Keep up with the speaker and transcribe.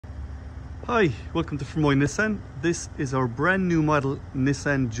Hi, welcome to Fermoy Nissan. This is our brand new model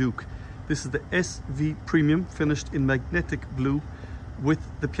Nissan Juke. This is the SV Premium, finished in magnetic blue with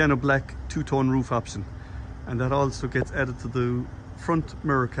the piano black two-tone roof option. And that also gets added to the front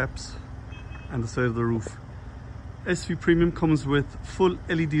mirror caps and the side of the roof. SV Premium comes with full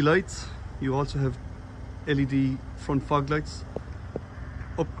LED lights. You also have LED front fog lights.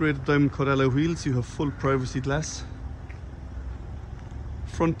 Upgraded diamond cut alloy wheels. You have full privacy glass.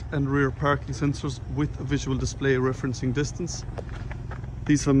 Front and rear parking sensors with a visual display referencing distance.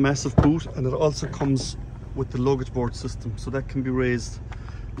 These have a massive boot, and it also comes with the luggage board system, so that can be raised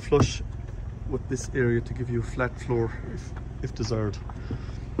flush with this area to give you a flat floor if desired.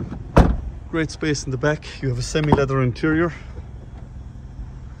 Great space in the back. You have a semi-leather interior,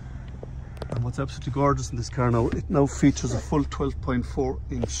 and what's absolutely gorgeous in this car now, it now features a full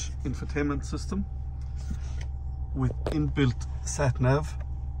 12.4-inch infotainment system with inbuilt sat nav,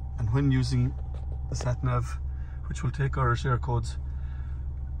 and when using the sat nav, which will take Irish air codes,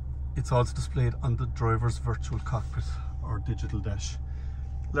 it's also displayed on the driver's virtual cockpit or digital dash.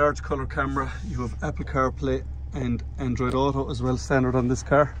 Large colour camera. You have Apple CarPlay and Android Auto as well, standard on this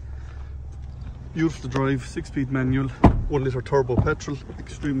car. Beautiful to drive, 6-speed manual, 1 litre turbo petrol,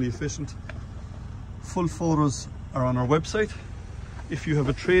 extremely efficient. Full photos are on our website. If you have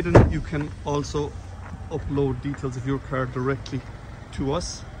a trade-in, you can also upload details of your car directly to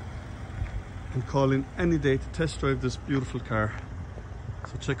us and call in any day to test drive this beautiful car.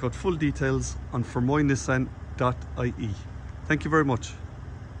 So check out full details on fermoynissan.ie. Thank you very much.